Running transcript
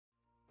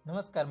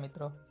નમસ્કાર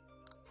મિત્રો,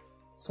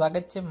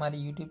 સ્વાગત છે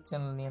મારી યુટ્યુબ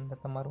ચેનલની અંદર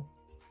તમારું।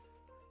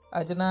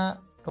 આજના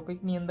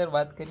ટોપિકની અંદર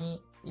વાત કરીએ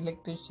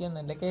ઇલેક્ટ્રિશિયન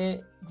એટલે કે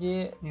જે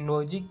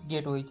લોજિક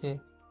ગેટ હોય છે,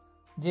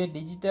 જે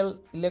ડિજિટલ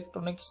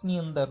ઇલેક્ટ્રોનિક્સની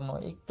અંદરનો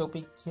એક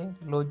ટોપિક છે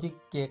લોજિક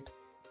ગેટ।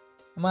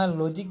 એમાં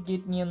લોજિક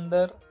ગેટની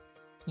અંદર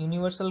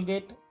યુનિવર્સલ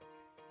ગેટ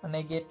અને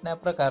ગેટના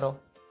પ્રકારો,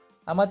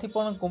 આમાંથી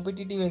પણ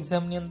કોમ્પિટિટિવ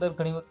એક્ઝામની અંદર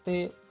ઘણી વખતે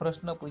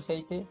પ્રશ્ન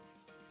પૂછાય છે।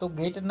 તો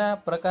ગેટના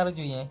પ્રકાર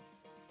જોઈએ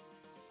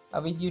આ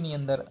વિડીયોની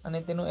અંદર અને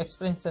તેનું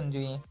એક્સપ્રેશન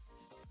જોઈએ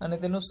અને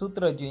તેનું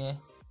સૂત્ર જોઈએ।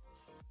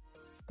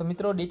 તો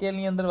મિત્રો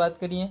ડિટેલની અંદર વાત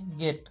કરીએ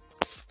ગેટ।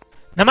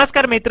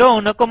 નમસ્કાર મિત્રો,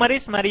 હું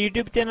નકોમરીશ, મારી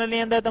યુટ્યુબ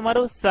ચેનલની અંદર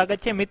તમારું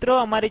સ્વાગત છે। મિત્રો,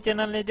 અમારી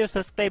ચેનલને જો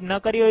સબસ્ક્રાઇબ ન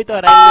કરી હોય તો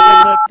રાઈટ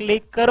બટન પર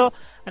ક્લિક કરો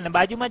અને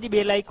બાજુમાં જે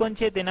બેલ આઇકોન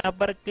છે તેના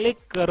પર ક્લિક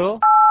કરો।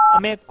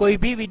 અમે કોઈ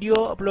ભી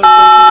વિડીયો અપલોડ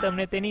કરીશું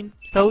તમને તેની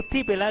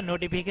સૌથી પહેલા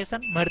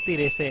નોટિફિકેશન મળતી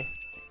રહેશે।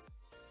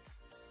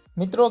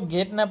 મિત્રો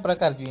ગેટના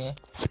પ્રકાર જોઈએ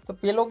તો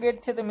પેલો ગેટ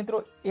છે તે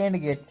મિત્રો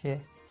એન્ડ ગેટ છે।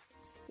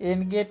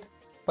 એન્ડ ગેટ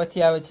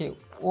પછી આવે છે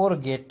ઓર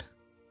ગેટ,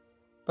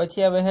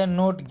 પછી આવે છે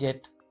નોટ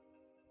ગેટ,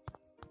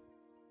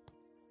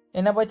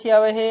 એના પછી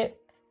આવે છે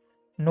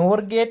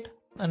નોર ગેટ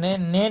અને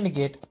નેન્ડ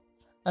ગેટ,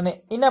 અને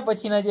એના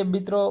પછીના જે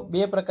મિત્રો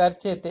બે પ્રકાર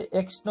છે તે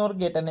એક્સનોર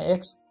ગેટ અને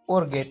એક્સ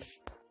ઓર ગેટ।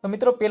 તો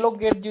મિત્રો પેલો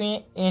ગેટ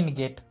જોઈએ એન્ડ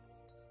ગેટ।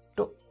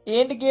 તો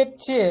એન્ડ ગેટ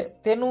છે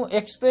તેનું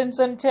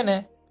એક્સપ્રેશન છે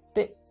ને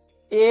તે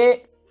એ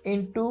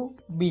ઇન્ટુ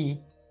બી,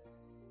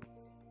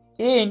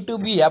 એ ઇન્ટુ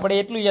બી આપણે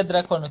એટલું યાદ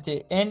રાખવાનું છે।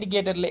 એન્ડ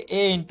ગેટ એટલે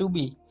એ ઇન્ટુ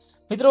બી।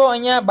 મિત્રો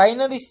અહીંયા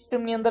બાઇનરી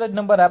સિસ્ટમની અંદર જ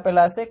નંબર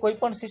આપેલા હશે। કોઈ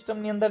પણ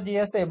સિસ્ટમની અંદર જે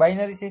હશે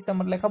બાઇનરી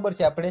સિસ્ટમ એટલે ખબર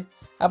છે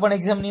આપણે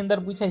એક્ઝામની અંદર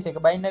પૂછાય છે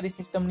કે બાઇનરી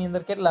સિસ્ટમની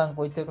અંદર કેટલા અંક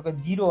હોય છે, તો કે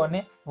 0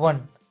 અને 1,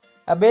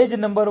 આ બે જ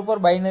નંબર ઉપર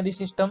બાઇનરી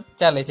સિસ્ટમ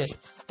ચાલે છે।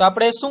 તો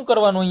આપણે શું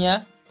કરવાનું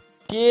અહીંયા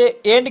કે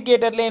એન્ડ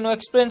ગેટ એટલે એનું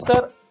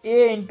એક્સપ્રેશન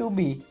એ ઇન્ટુ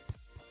બી,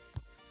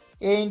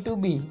 એ ઇન્ટુ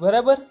બી,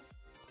 બરાબર।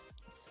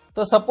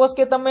 તો સપોઝ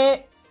કે તમે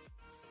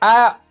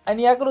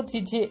આની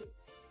આકૃતિ છે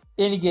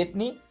એન્ડ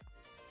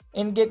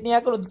ગેટની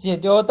આકૃતિ છે,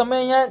 જો તમે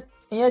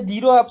અહીંયા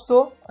 0 આપશો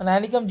અને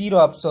આની કેમ 0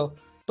 આપશો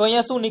તો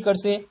અહીંયા શું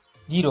નીકળશે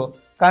 0,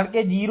 કારણ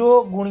કે 0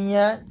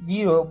 ગુણ્યા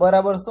 0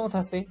 બરાબર શું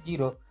થશે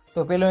 0।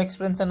 તો પેલો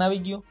એક્સપ્રેશન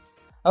આવી ગયું।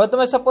 હવે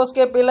તમે સપોઝ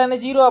કે પેલાને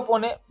 0 આપો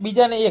ને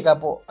બીજાને 1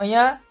 આપો,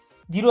 અહીંયા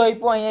 0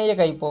 આપ્યો અહીંયા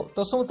 1 આપ્યો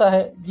તો શું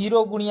થાય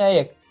 0 ગુણ્યા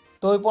 1,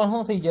 તો એ પણ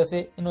શું થઈ જશે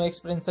એનું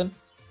એક્સપ્રેશન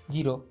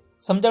 0।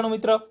 સમજાણું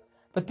મિત્રો?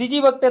 તો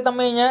ત્રીજી વખતે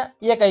તમે અહીંયા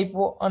 1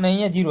 આપ્યો અને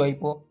અહીંયા 0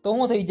 આપ્યો તો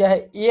શું થઈ જાય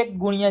 1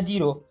 ગુણ્યા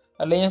 0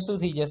 એટલે અહીંયા શું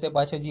થઈ જશે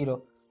પાછો 0।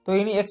 તો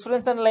એની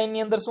એક્સપ્રેશન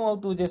લાઈનની અંદર શું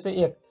આવતું જશે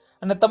 1,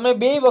 અને તમે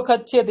બે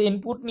વખત છે તે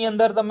ઇનપુટની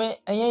અંદર તમે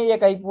અહીંયા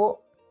 1 આપ્યો,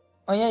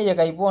 અહીંયા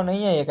 1 આપ્યો અને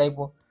અહીંયા 1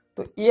 આપ્યો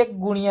તો 1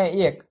 ગુણ્યા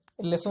 1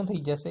 એટલે શું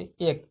થઈ જશે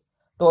 1।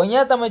 તો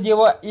અહીંયા તમે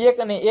જેવા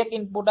 1 અને 1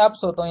 ઇનપુટ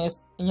આપશો તો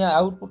અહીંયા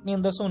આઉટપુટની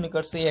અંદર શું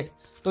નીકળશે 1।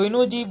 તો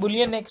એનું જે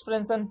બુલિયન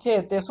એક્સપ્રેશન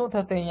છે તે શું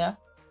થશે અહીંયા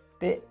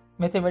તે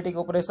મેથેમેટિક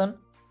ઓપરેશન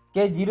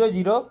કે 0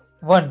 0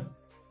 1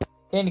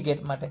 એન્ડ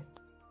ગેટ માટે।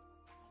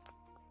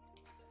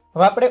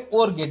 હવે આપણે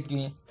ઓર ગેટ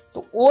જોઈએ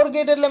તો ઓર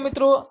ગેટ એટલે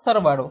મિત્રો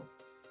સરવાળો,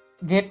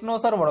 ગેટનો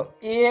સરવાળો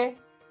એ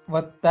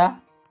વત્તા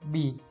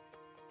બી।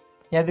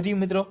 યાદ રહ્યું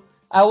મિત્રો?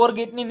 આ ઓર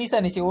ગેટની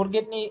નિશાની છે। ઓર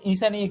ગેટની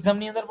નિશાની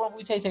એક્ઝામની અંદર પણ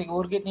પૂછાય છે કે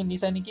ઓર ગેટની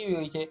નિશાની કેવી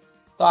હોય છે,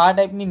 તો આ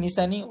ટાઈપની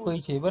નિશાની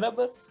હોય છે,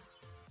 બરાબર।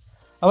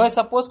 હવે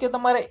સપોઝ કે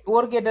તમારે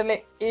ઓર ગેટ એટલે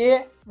એ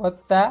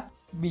વત્તા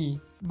બી,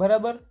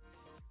 બરાબર।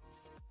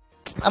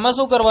 આમાં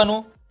શું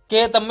કરવાનું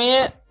કે તમે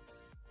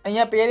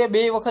અહીંયા પહેલે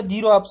બે વખત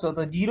 0 આપશો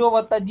તો 0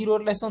 વત્તા 0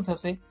 એટલે શું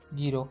થશે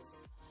 0।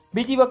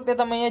 બીજી વખતે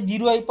તમે અહીંયા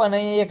 0 આપ્યા અને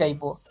અહીંયા 1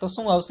 આપ્યો તો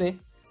શું આવશે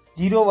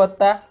 0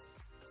 વત્તા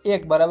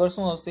 1 બરાબર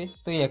શું આવશે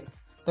તો 1।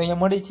 તો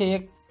અહીંયા મળી છે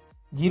 1,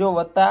 0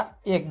 વત્તા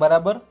 1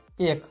 બરાબર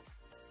 1,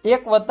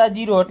 1 વત્તા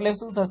 0 એટલે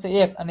શું થશે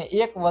 1 અને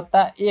 1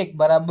 વત્તા 1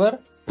 બરાબર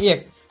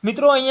 1।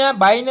 મિત્રો અહીંયા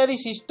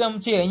બાઇનરી સિસ્ટમ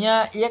છે,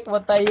 અહીંયા 1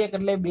 વત્તા 1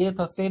 એટલે 2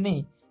 થશે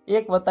નહીં,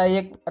 1 વત્તા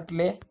 1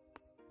 એટલે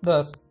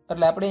 10,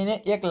 એટલે આપણે એને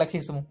 1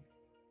 લખીશું।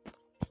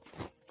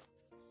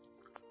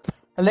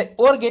 એટલે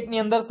ઓર ગેટની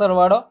અંદર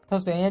સરવાળો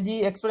થશે। અહીંયા જે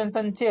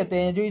એક્સપ્રેશન છે તે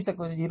જોઈ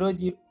શકો છો 0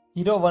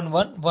 0 1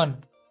 1 1।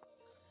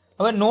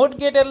 હવે નોટ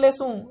ગેટ એટલે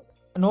શું?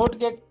 નોટ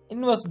ગેટ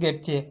ઇન્વર્સ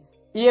ગેટ છે,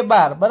 એ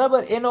 12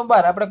 બરાબર, એનો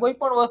 12 આપણે કોઈ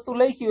પણ વસ્તુ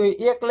લખી હોય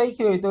 1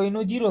 લખી હોય તો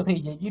એનું 0 થઈ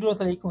જાય, 0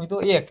 લખ્યું હોય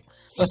તો 1।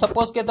 તો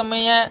સપોઝ કે તમે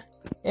અહીંયા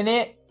એને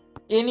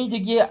એની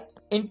જગ્યાએ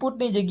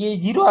ઇનપુટની જગ્યાએ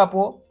 0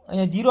 આપો,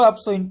 અહીંયા 0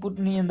 આપશો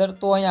ઇનપુટની અંદર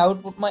તો અહીંયા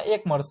આઉટપુટમાં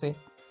 1 મળશે,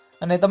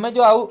 અને તમે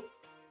જો આવું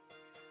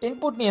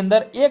ઇનપુટની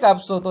અંદર 1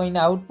 આપશો તો એને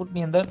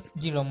આઉટપુટની અંદર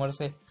 0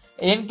 મળશે।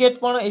 એન્ડ ગેટ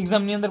પણ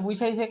એક્ઝામની અંદર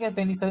પૂછાય છે કે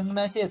તેની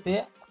સંજ્ઞા છે તે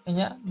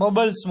અહીંયા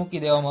બબલ્સ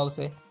મૂકી દેવામાં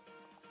આવશે।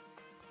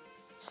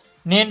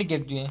 નેન્ડ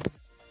ગેટ જોઈએ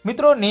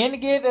મિત્રો। નેન્ડ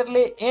ગેટ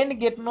એટલે એન્ડ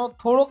ગેટનો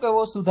થોડોક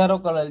એવો સુધારો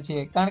કરેલ છે,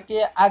 કારણ કે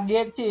આ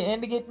ગેટ છે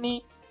એન્ડ ગેટની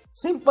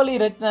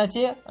સિમ્પલી રચના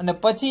છે અને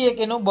પછી એક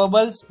એનું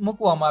બબલ્સ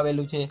મૂકવામાં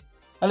આવેલું છે।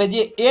 એટલે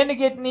જે એન્ડ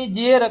ગેટની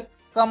જે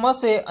રકમ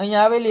હશે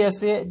અહીંયા આવેલી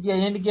હશે, જે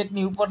એન્ડ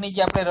ગેટની ઉપરની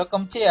જે આપણે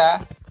રકમ છે આ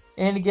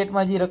એન્ડ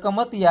ગેટમાં જે રકમ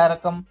હતી આ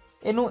રકમ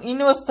એનું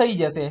ઇન્વર્સ થઈ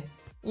જશે।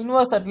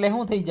 ઇન્વર્સ એટલે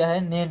શું થઈ જશે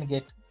નેન્ડ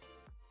ગેટ।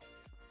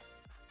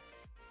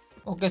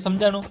 ઓકે,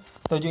 સમજાણું?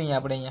 તો જોઈએ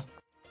આપણે અહીંયા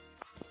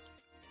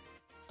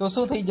તો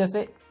શું થઈ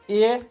જશે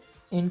a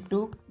ઇન્ટુ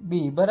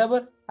બી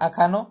બરાબર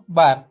આખાનો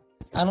 12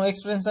 આનું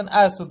એક્સપ્રેશન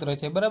આ સૂત્ર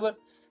છે બરાબર।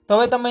 તો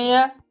હવે તમે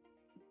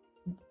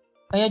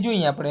અહીંયા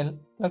જોઈએ આપણે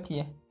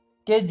લખીએ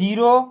કે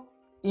 0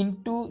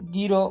 ઇન્ટુ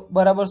 0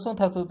 બરાબર શું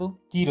થતું હતું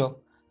 0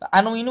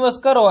 આનું ઇન્વર્સ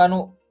કરો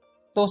આનું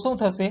તો શું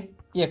થશે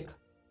 1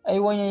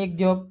 આવ્યો અહીંયા એક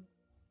જવાબ।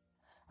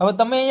 હવે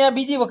તમે અહીંયા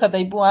બીજી વખત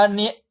આપ્યું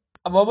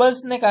આ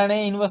બબલ્સ ને કારણે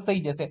ઇન્વર્સ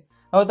થઈ જશે।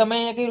 હવે તમે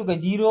અહીંયા કહ્યું કે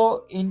 0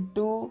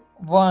 ઇન્ટુ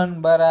 1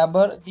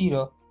 બરાબર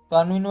 0 તો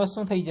આનું ઇન્વર્સ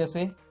શું થઈ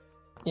જશે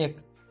 1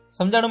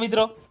 સમજાણું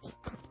મિત્રો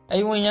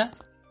આવ્યું અહીંયા।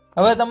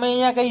 હવે તમે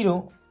અહીંયા કહ્યું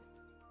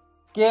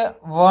કે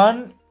 1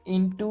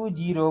 ઇન્ટુ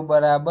 0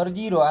 બરાબર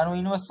 0 આનું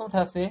ઇન્વર્સ શું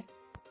થશે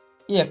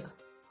 1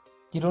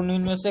 0 નું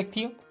ઇન્વર્સ 1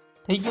 થયું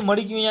થઈ ગયું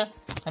મળી ગયું અહીંયા।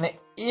 અને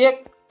 1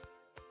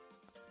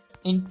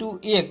 ઇન્ટુ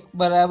 1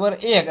 બરાબર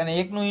 1 અને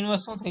 1 નું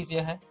ઇન્વર્સ શું થઈ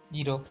જશે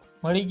 0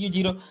 મળી ગયું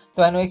 0 તો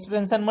આનું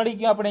એક્સપ્રેશન મળી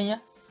ગયું આપણે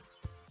અહીંયા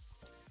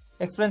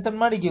એક્સપ્રેશન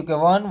મળી ગયું કે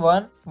 1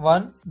 1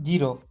 1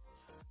 0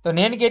 તો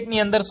નેન ગેટ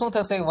ની અંદર શું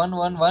થશે 1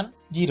 1 1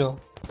 0।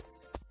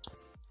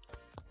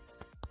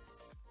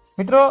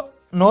 મિત્રો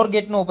નોર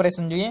ગેટ નું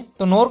ઓપરેશન જોઈએ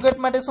તો નોર ગેટ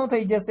માટે શું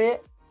થઈ જશે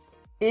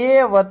a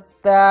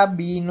વત્તા b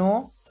નો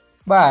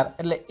 12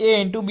 એટલે a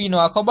ઇન્ટુ b નો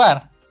આખો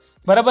 12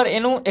 બરાબર।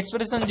 એનું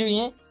એક્સપ્રેશન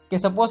જોઈએ કે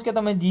સપોઝ કે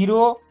તમે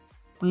 0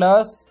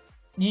 પ્લસ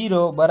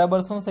 0 બરાબર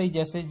શું થઈ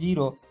જશે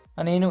 0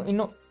 અને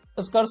એનું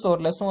કરશો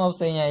એટલે શું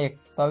આવશે અહીંયા 1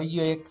 તો આવી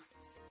ગયો 1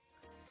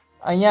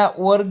 અહીંયા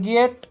ઓર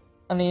ગેટ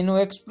અને એનું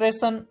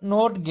એક્સપ્રેશન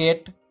નોટ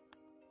ગેટ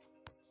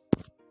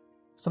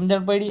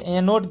સમજણ પડી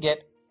અહીંયા નોટ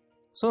ગેટ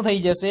શું થઈ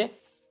જશે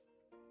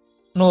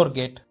નોર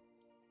ગેટ।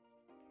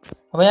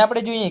 હવે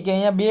આપણે જોઈએ કે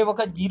અહીંયા 2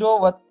 વખત 0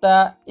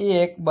 વત્તા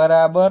 1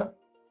 બરાબર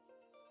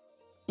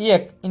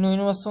 1 એનું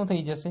ઇન્વર્સ શું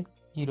થઈ જશે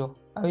 0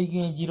 આવી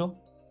ગયું 0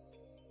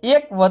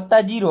 1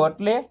 વત્તા 0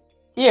 એટલે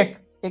 1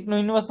 1 નું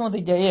ઇન્વર્સ શું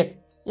થઈ જાય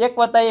 1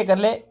 1 વત્તા 1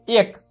 એટલે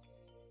 1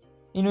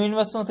 એનું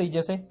ઇન્વર્સ શું થઈ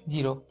જશે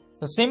 0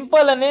 તો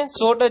સિમ્પલ અને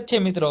શોર્ટ જ છે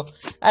મિત્રો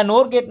આ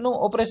નોર ગેટ નું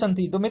ઓપરેશન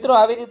થી। તો મિત્રો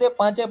આવી રીતે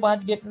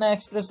 5 ગેટ ના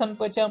એક્સપ્રેશન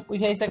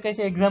પૂછાઈ શકે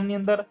છે એક્ઝામ ની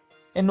અંદર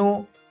એનું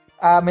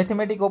આ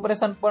મેથેમેટિક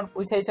ઓપરેશન પણ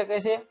પૂછાઈ શકે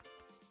છે।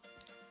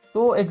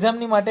 તો એક્ઝામ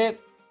ની માટે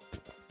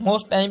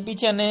મોસ્ટ આઈએમપી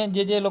છે અને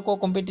જે લોકો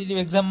કોમ્પિટિટિવ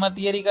એક્ઝામમાં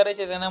તૈયારી કરે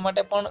છે તેના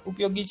માટે પણ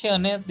ઉપયોગી છે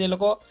અને જે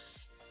લોકો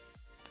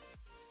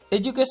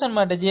એજ્યુકેશન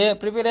માટે જે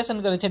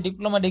પ્રિપેરેશન કરે છે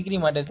ડિપ્લોમા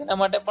ડિગ્રી માટે તેના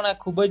માટે પણ આ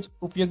ખૂબ જ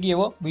ઉપયોગી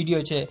એવો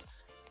વિડીયો છે।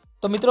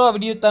 તો મિત્રો આ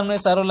વિડીયો તમને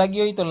સારો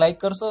લાગ્યો હોય તો લાઈક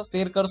કરશો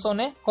શેર કરશો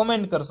અને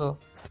કોમેન્ટ કરશો।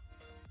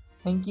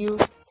 Thank you.